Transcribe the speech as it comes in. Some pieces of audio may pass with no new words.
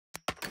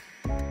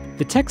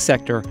The tech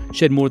sector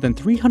shed more than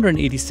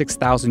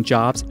 386,000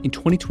 jobs in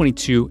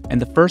 2022 and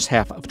the first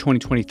half of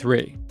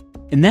 2023.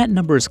 And that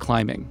number is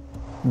climbing.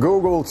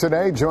 Google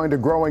today joined a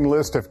growing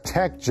list of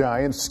tech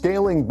giants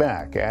scaling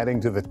back, adding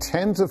to the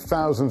tens of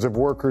thousands of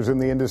workers in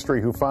the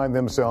industry who find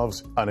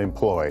themselves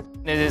unemployed.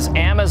 It is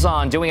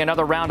Amazon doing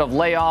another round of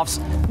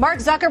layoffs. Mark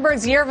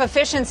Zuckerberg's year of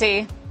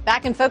efficiency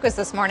back in focus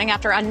this morning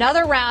after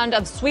another round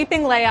of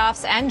sweeping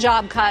layoffs and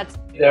job cuts.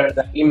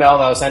 The email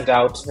that was sent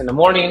out in the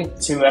morning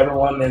to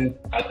everyone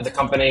at the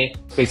company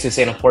basically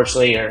saying,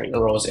 unfortunately,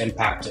 your role is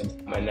impacted.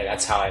 And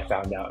that's how I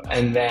found out.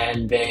 And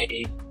then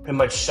they pretty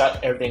much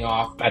shut everything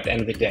off at the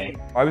end of the day.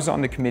 I was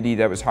on the committee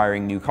that was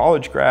hiring new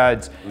college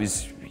grads. It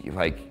was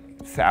like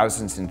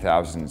thousands and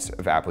thousands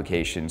of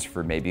applications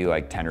for maybe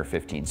like 10 or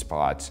 15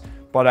 spots.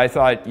 But I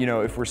thought,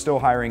 if we're still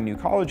hiring new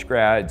college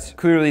grads,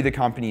 clearly the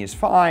company is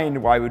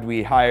fine. Why would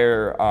we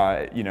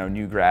hire,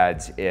 new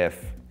grads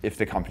if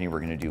the company were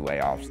going to do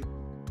layoffs?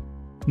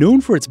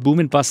 Known for its boom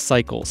and bust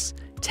cycles,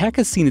 tech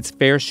has seen its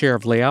fair share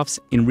of layoffs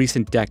in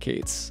recent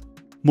decades.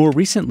 More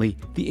recently,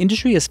 the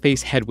industry has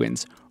faced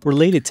headwinds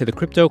related to the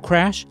crypto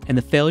crash and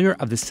the failure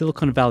of the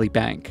Silicon Valley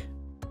Bank.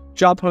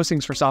 Job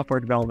postings for software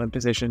development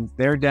positions,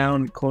 they're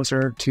down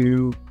closer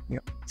to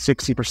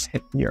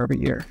 60% year over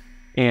year.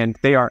 And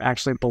they are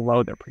actually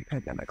below their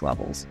pre-pandemic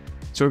levels.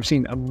 So we've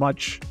seen a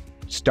much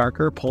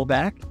starker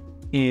pullback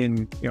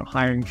in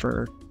hiring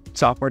for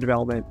software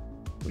development,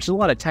 which is a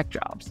lot of tech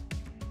jobs.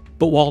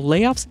 But while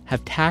layoffs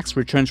have taxed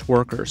retrenched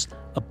workers,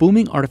 a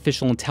booming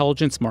artificial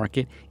intelligence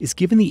market is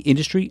giving the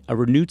industry a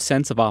renewed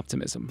sense of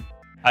optimism.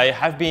 I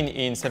have been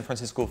in San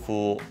Francisco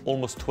for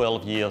almost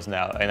 12 years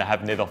now, and I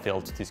have never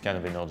felt this kind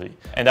of energy.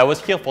 And I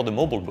was here for the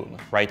mobile boom,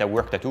 right? I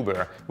worked at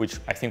Uber, which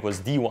I think was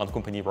the one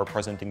company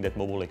representing that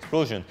mobile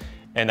explosion.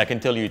 And I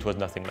can tell you it was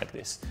nothing like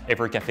this.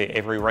 Every cafe,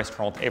 every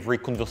restaurant, every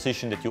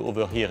conversation that you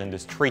overhear in the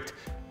street,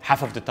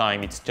 half of the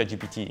time it's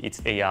ChatGPT,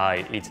 it's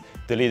AI, it's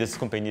the latest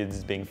company that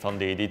is being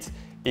funded,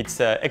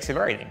 it's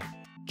accelerating.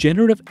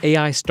 Generative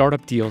AI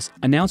startup deals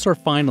announced or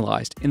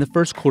finalized in the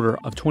first quarter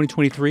of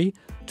 2023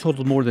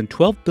 totaled more than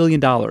 $12 billion,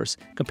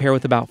 compared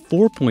with about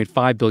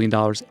 $4.5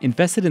 billion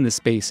invested in the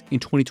space in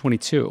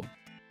 2022.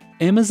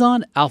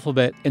 Amazon,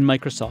 Alphabet, and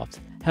Microsoft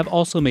have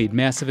also made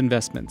massive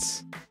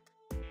investments.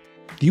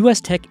 The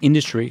U.S. tech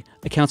industry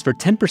accounts for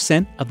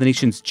 10% of the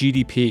nation's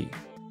GDP.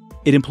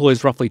 It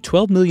employs roughly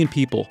 12 million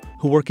people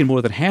who work in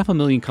more than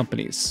 500,000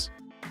 companies.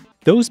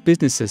 Those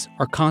businesses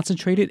are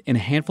concentrated in a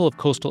handful of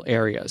coastal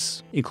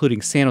areas,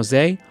 including San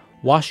Jose,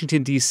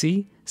 Washington,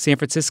 D.C., San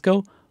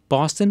Francisco,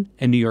 Boston,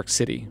 and New York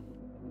City.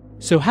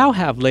 So how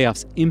have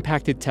layoffs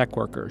impacted tech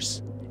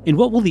workers? And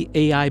what will the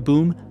AI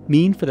boom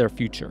mean for their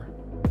future?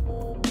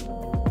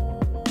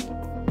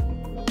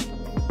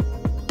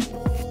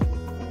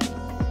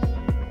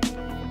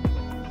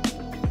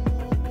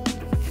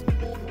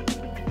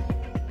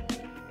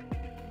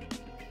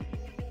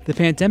 The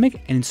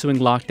pandemic and ensuing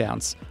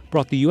lockdowns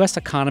brought the U.S.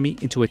 economy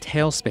into a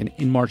tailspin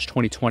in March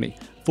 2020,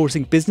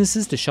 forcing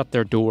businesses to shut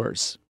their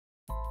doors.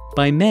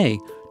 By May,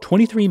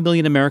 23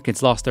 million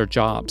Americans lost their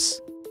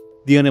jobs.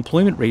 The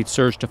unemployment rate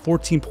surged to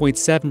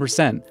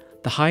 14.7%,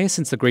 the highest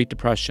since the Great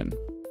Depression.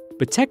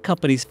 But tech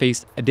companies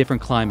faced a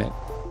different climate.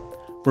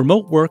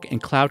 Remote work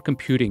and cloud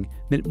computing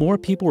meant more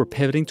people were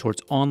pivoting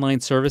towards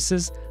online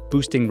services,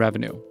 boosting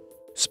revenue.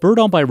 Spurred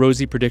on by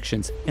rosy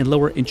predictions and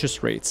lower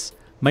interest rates,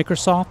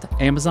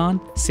 Microsoft, Amazon,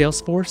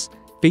 Salesforce,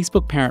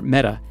 Facebook parent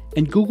Meta,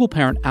 and Google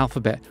parent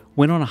Alphabet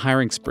went on a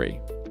hiring spree.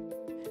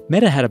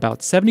 Meta had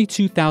about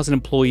 72,000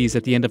 employees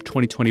at the end of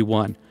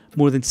 2021,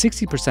 more than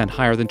 60%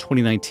 higher than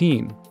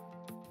 2019.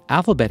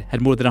 Alphabet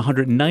had more than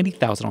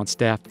 190,000 on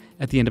staff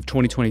at the end of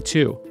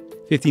 2022,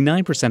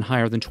 59%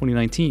 higher than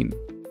 2019.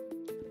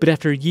 But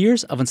after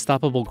years of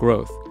unstoppable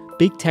growth,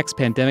 big tech's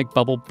pandemic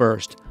bubble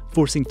burst,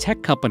 forcing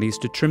tech companies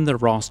to trim their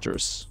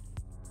rosters.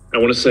 I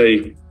want to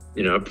say,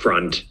 up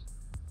front,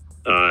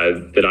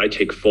 that I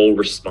take full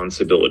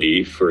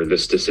responsibility for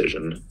this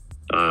decision.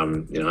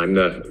 I'm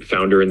the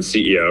founder and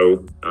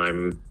CEO.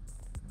 I'm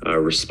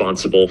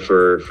responsible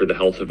for the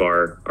health of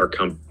our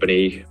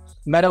company.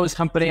 Meta was a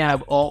company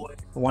I've always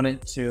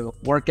wanted to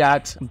work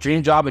at.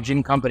 Dream job, a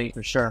dream company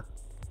for sure.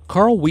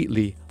 Carl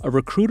Wheatley, a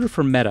recruiter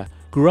for Meta,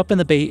 grew up in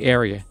the Bay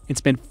Area and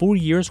spent 4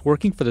 years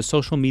working for the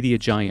social media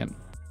giant.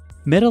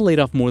 Meta laid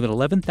off more than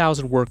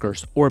 11,000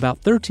 workers, or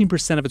about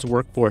 13% of its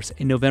workforce,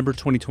 in November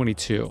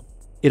 2022.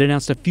 It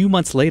announced a few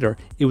months later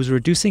it was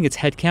reducing its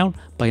headcount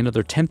by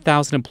another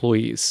 10,000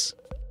 employees.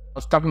 I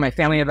was talking to my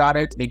family about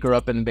it. They grew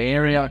up in the Bay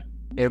Area.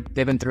 They've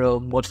been through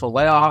multiple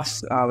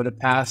layoffs over the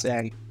past, and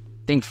I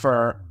think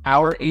for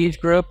our age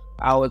group,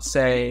 I would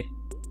say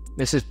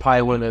this is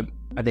probably one of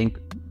the,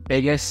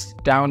 biggest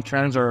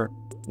downtrends or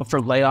for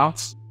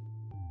layoffs.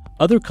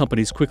 Other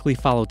companies quickly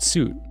followed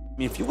suit.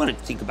 If you want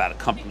to think about a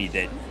company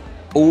that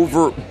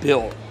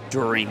overbuilt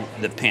during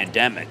the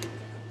pandemic,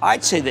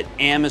 I'd say that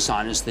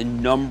Amazon is the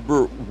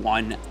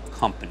 #1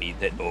 company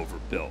that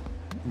overbuilt.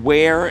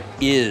 Where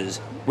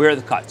are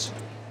the cuts?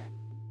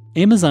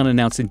 Amazon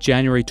announced in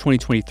January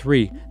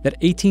 2023 that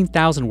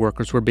 18,000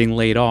 workers were being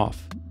laid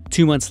off.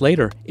 2 months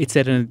later, it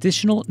said an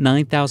additional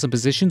 9,000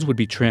 positions would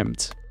be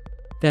trimmed.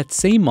 That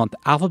same month,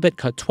 Alphabet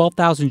cut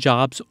 12,000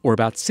 jobs, or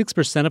about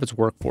 6% of its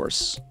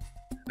workforce.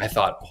 I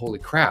thought, holy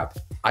crap,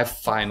 I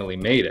finally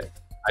made it.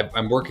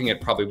 I'm working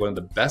at probably one of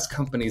the best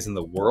companies in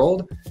the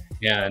world,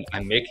 and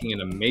I'm making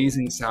an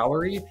amazing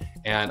salary,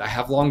 and I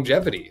have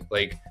longevity.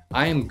 Like,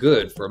 I am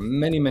good for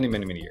many, many,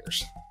 many, many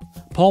years.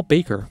 Paul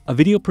Baker, a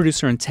video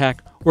producer in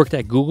tech, worked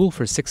at Google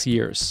for 6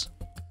 years.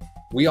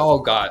 We all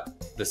got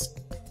this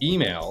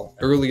email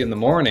early in the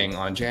morning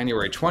on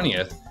January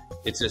 20th.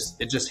 It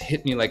just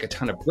hit me like a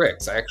ton of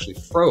bricks. I actually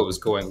froze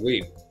going,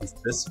 wait, is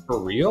this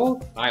for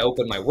real? I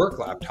opened my work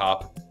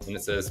laptop and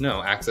it says,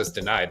 no, access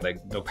denied,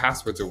 like no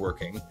passwords are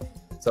working.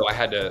 So I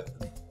had to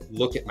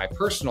look at my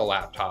personal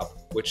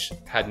laptop, which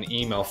had an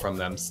email from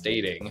them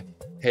stating,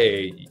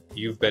 hey,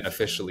 you've been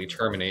officially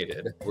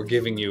terminated. We're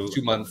giving you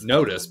 2 months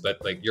notice,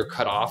 but like you're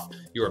cut off.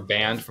 You are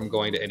banned from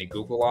going to any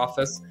Google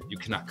office. You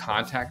cannot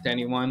contact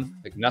anyone,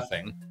 like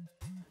nothing.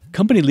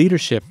 Company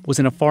leadership was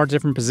in a far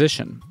different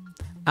position.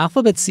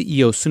 Alphabet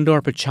CEO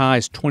Sundar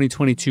Pichai's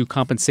 2022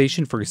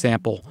 compensation, for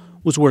example,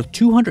 was worth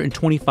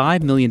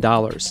 $225 million,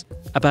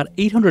 about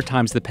 800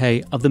 times the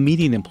pay of the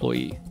median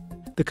employee.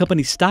 The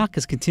company's stock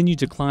has continued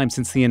to climb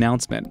since the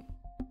announcement.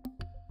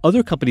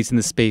 Other companies in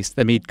the space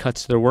that made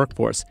cuts to their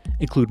workforce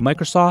include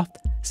Microsoft,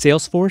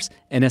 Salesforce,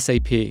 and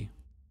SAP.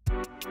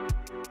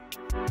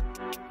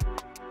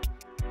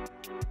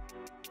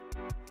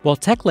 While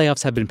tech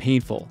layoffs have been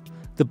painful,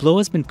 the blow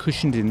has been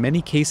cushioned in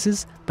many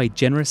cases by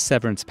generous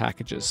severance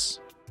packages.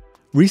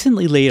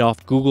 Recently laid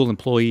off Google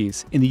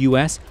employees in the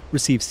U.S.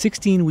 received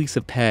 16 weeks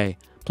of pay,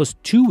 plus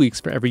 2 weeks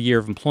for every year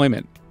of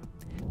employment.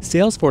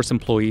 Salesforce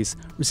employees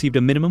received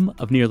a minimum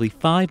of nearly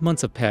 5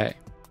 months of pay.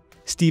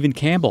 Stephen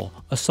Campbell,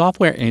 a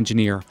software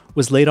engineer,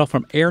 was laid off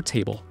from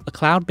Airtable, a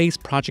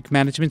cloud-based project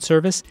management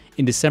service,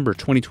 in December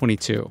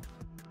 2022.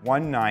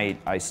 One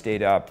night, I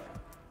stayed up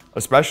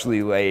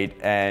especially late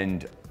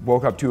and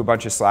woke up to a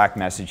bunch of Slack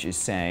messages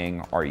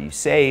saying, are you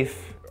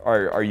safe?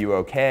 Are you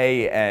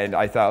okay? And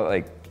I thought,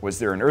 like, was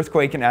there an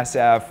earthquake in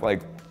SF?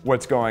 Like,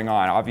 what's going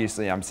on?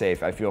 Obviously, I'm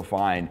safe. I feel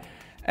fine.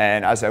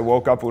 And as I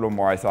woke up a little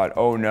more, I thought,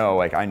 oh no,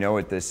 like I know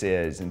what this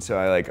is. And so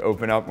I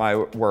opened up my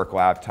work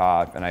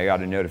laptop and I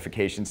got a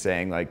notification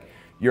saying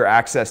your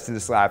access to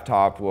this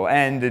laptop will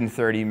end in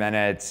 30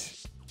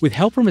 minutes. With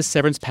help from his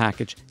severance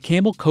package,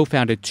 Campbell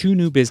co-founded 2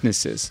 new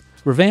businesses.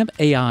 Revamp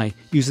AI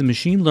uses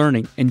machine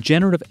learning and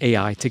generative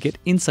AI to get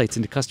insights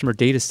into customer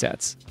data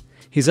sets.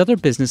 His other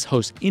business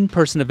hosts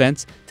in-person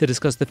events to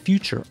discuss the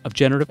future of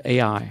generative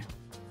AI.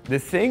 The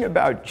thing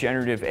about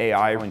generative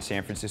AI in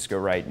San Francisco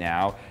right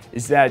now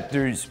is that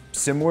there's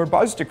similar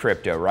buzz to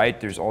crypto, right?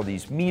 There's all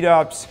these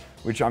meetups,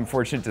 which I'm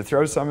fortunate to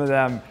throw some of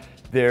them.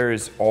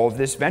 There's all of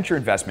this venture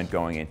investment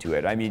going into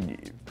it. I mean,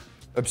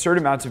 absurd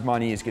amounts of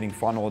money is getting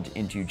funneled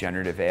into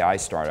generative AI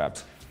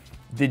startups.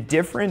 The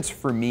difference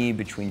for me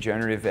between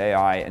generative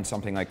AI and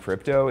something like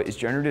crypto is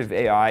generative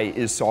AI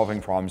is solving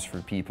problems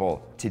for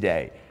people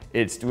today.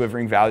 It's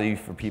delivering value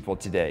for people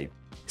today.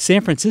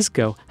 San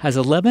Francisco has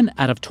 11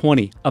 out of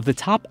 20 of the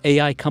top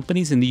AI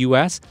companies in the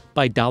U.S.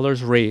 by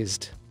dollars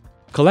raised.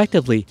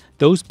 Collectively,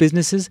 those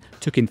businesses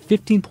took in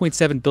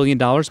 $15.7 billion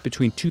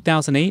between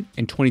 2008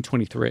 and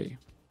 2023.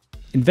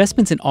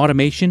 Investments in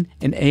automation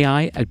and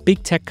AI at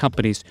big tech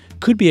companies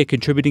could be a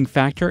contributing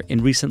factor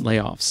in recent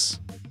layoffs.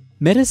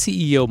 Meta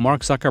CEO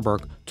Mark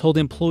Zuckerberg told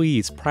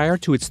employees prior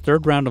to its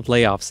third round of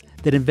layoffs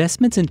that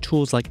investments in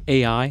tools like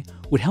AI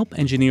would help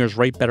engineers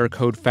write better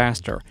code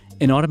faster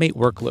and automate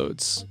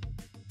workloads.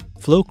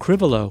 Flo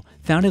Crivolo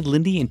founded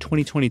Lindy in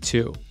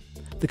 2022.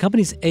 The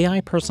company's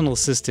AI personal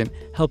assistant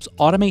helps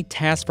automate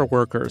tasks for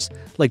workers,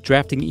 like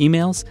drafting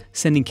emails,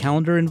 sending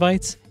calendar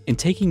invites, and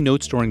taking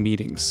notes during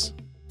meetings.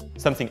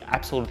 Something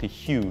absolutely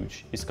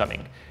huge is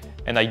coming.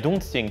 And I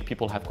don't think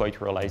people have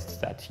quite realized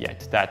that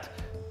yet, that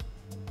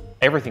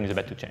everything is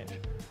about to change,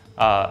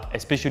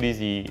 especially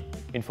the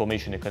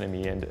information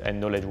economy and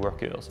knowledge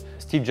workers.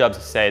 Steve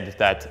Jobs said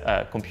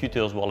that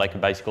computers were like a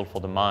bicycle for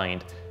the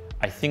mind.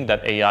 I think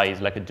that AI is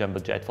like a jumbo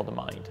jet for the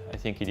mind. I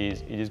think it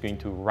is going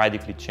to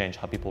radically change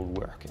how people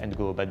work and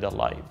go about their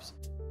lives.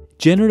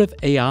 Generative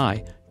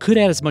AI could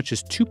add as much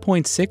as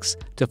 $2.6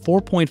 to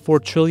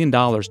 $4.4 trillion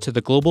to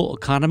the global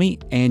economy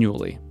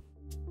annually.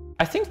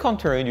 I think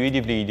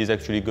counterintuitively, it is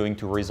actually going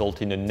to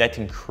result in a net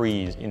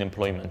increase in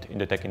employment in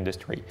the tech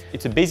industry.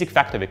 It's a basic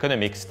fact of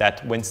economics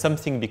that when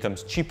something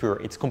becomes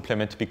cheaper, its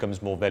complement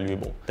becomes more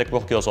valuable. Tech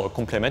workers are a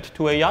complement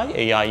to AI.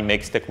 AI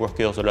makes tech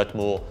workers a lot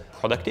more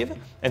productive.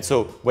 And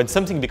so when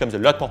something becomes a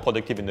lot more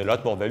productive and a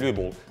lot more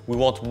valuable, we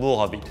want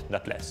more of it,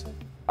 not less.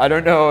 I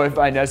don't know if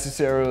I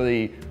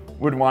necessarily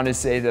would want to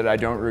say that I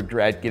don't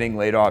regret getting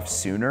laid off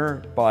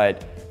sooner,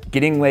 but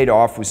getting laid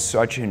off was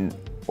such an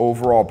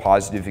overall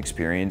positive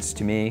experience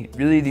to me.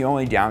 Really, the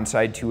only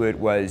downside to it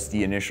was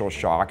the initial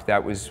shock.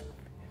 That was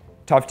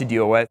tough to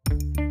deal with.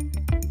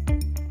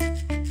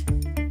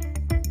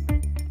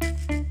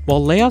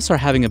 While layoffs are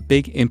having a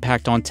big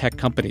impact on tech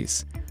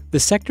companies, the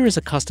sector is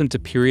accustomed to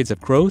periods of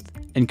growth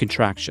and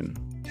contraction.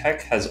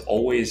 Tech has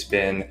always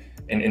been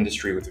an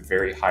industry with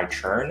very high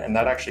churn, and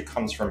that actually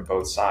comes from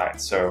both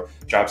sides. So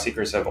job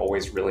seekers have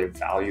always really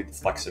valued the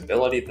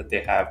flexibility that they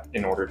have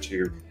in order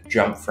to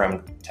jump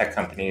from tech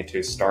company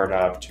to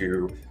startup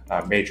to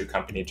major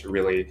company to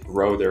really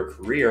grow their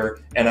career.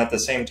 And at the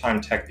same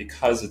time, tech,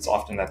 because it's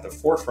often at the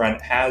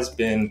forefront, has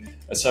been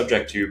a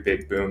subject to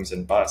big booms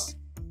and busts.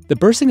 The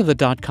bursting of the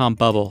dot-com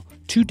bubble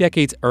 2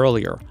 decades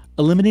earlier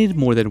eliminated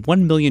more than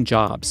 1 million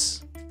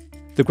jobs.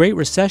 The Great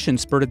Recession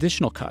spurred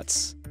additional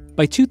cuts.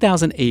 By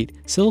 2008,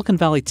 Silicon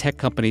Valley tech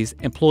companies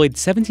employed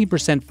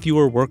 17%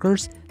 fewer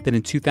workers than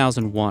in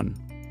 2001.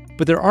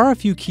 But there are a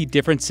few key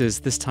differences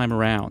this time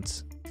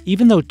around.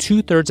 Even though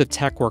 2/3 of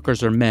tech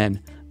workers are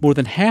men, more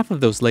than half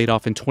of those laid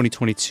off in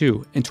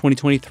 2022 and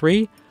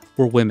 2023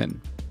 were women.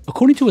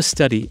 According to a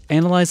study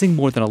analyzing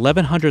more than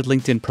 1,100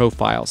 LinkedIn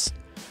profiles,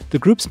 the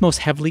groups most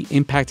heavily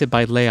impacted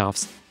by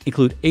layoffs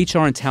include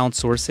HR and talent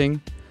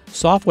sourcing,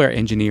 software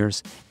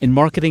engineers, and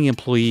marketing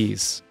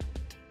employees.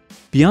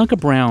 Bianca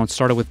Brown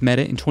started with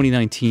Meta in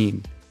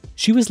 2019.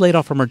 She was laid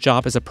off from her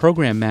job as a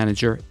program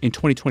manager in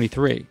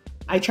 2023.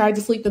 I tried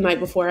to sleep the night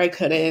before, I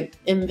couldn't.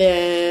 And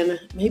then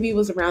maybe it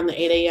was around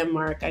the 8 a.m.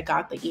 mark, I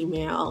got the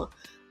email.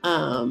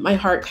 My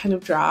heart kind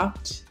of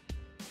dropped.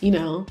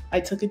 I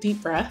took a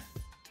deep breath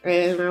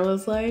and I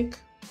was like,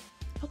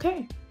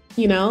 okay,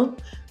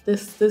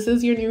 this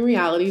is your new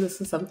reality.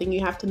 This is something you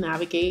have to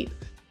navigate.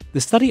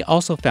 The study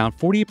also found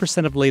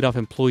 48% of laid-off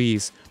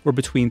employees were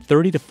between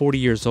 30 to 40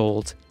 years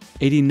old,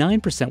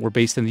 89% were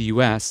based in the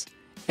U.S.,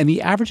 and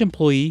the average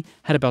employee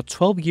had about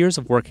 12 years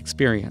of work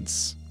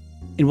experience.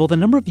 And while the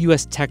number of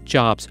U.S. tech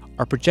jobs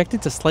are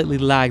projected to slightly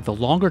lag the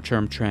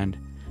longer-term trend,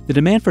 the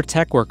demand for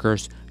tech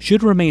workers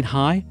should remain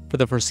high for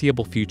the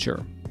foreseeable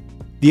future.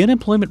 The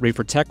unemployment rate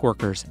for tech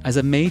workers as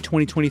of May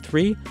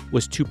 2023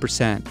 was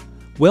 2%,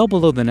 well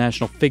below the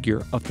national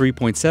figure of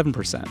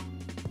 3.7%.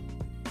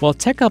 While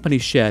tech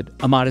companies shed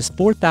a modest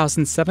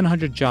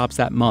 4,700 jobs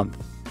that month,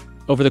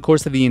 over the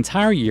course of the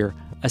entire year,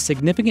 a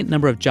significant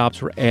number of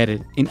jobs were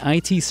added in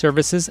IT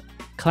services,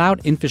 cloud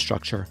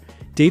infrastructure,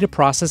 data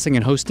processing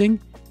and hosting,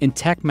 and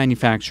tech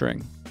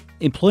manufacturing.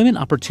 Employment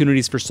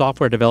opportunities for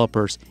software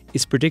developers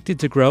is predicted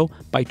to grow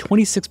by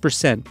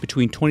 26%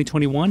 between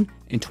 2021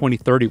 and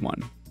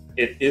 2031.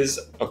 It is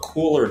a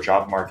cooler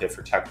job market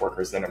for tech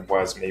workers than it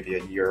was maybe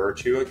a year or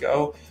two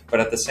ago,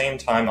 but at the same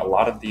time, a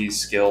lot of these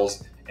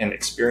skills and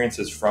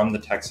experiences from the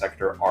tech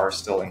sector are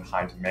still in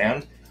high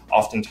demand.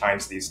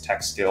 Oftentimes, these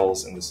tech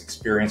skills and this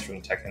experience from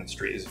the tech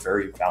industry is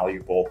very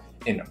valuable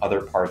in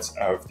other parts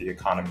of the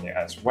economy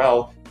as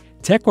well.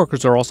 Tech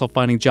workers are also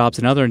finding jobs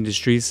in other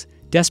industries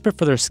desperate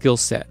for their skill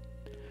set,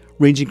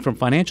 ranging from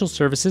financial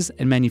services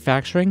and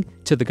manufacturing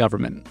to the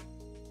government.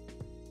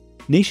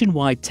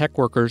 Nationwide, tech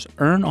workers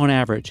earn on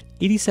average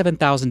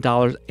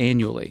 $87,000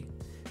 annually,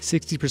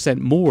 60%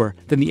 more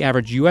than the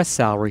average U.S.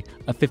 salary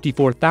of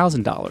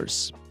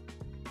 $54,000.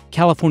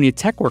 California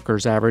tech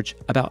workers average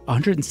about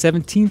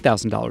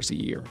 $117,000 a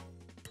year.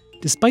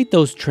 Despite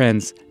those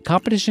trends,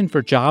 competition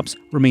for jobs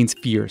remains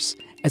fierce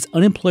as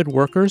unemployed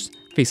workers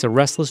face a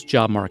restless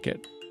job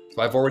market.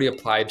 So I've already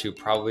applied to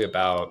probably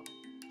about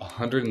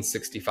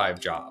 165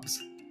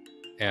 jobs,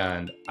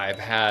 and I've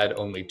had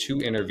only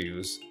 2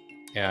 interviews,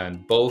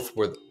 and both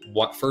were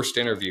first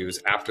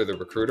interviews after the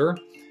recruiter,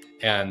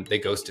 and they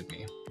ghosted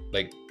me.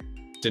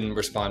 Didn't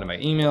respond to my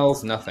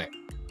emails, nothing.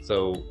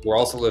 So we're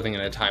also living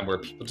in a time where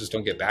people just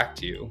don't get back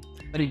to you.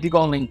 But if you go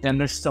on LinkedIn,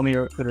 there's so many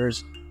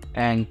recruiters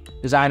and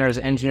designers,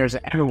 engineers,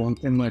 everyone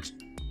pretty much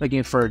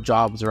looking for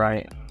jobs,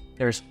 right?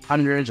 There's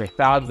hundreds or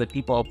thousands of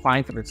people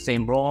applying for the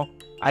same role.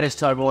 I just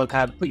tell everyone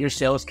kind of put your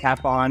sales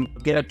cap on,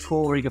 get a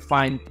tool where you can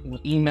find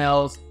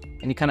emails,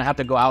 and you kind of have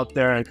to go out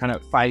there and kind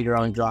of find your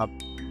own job.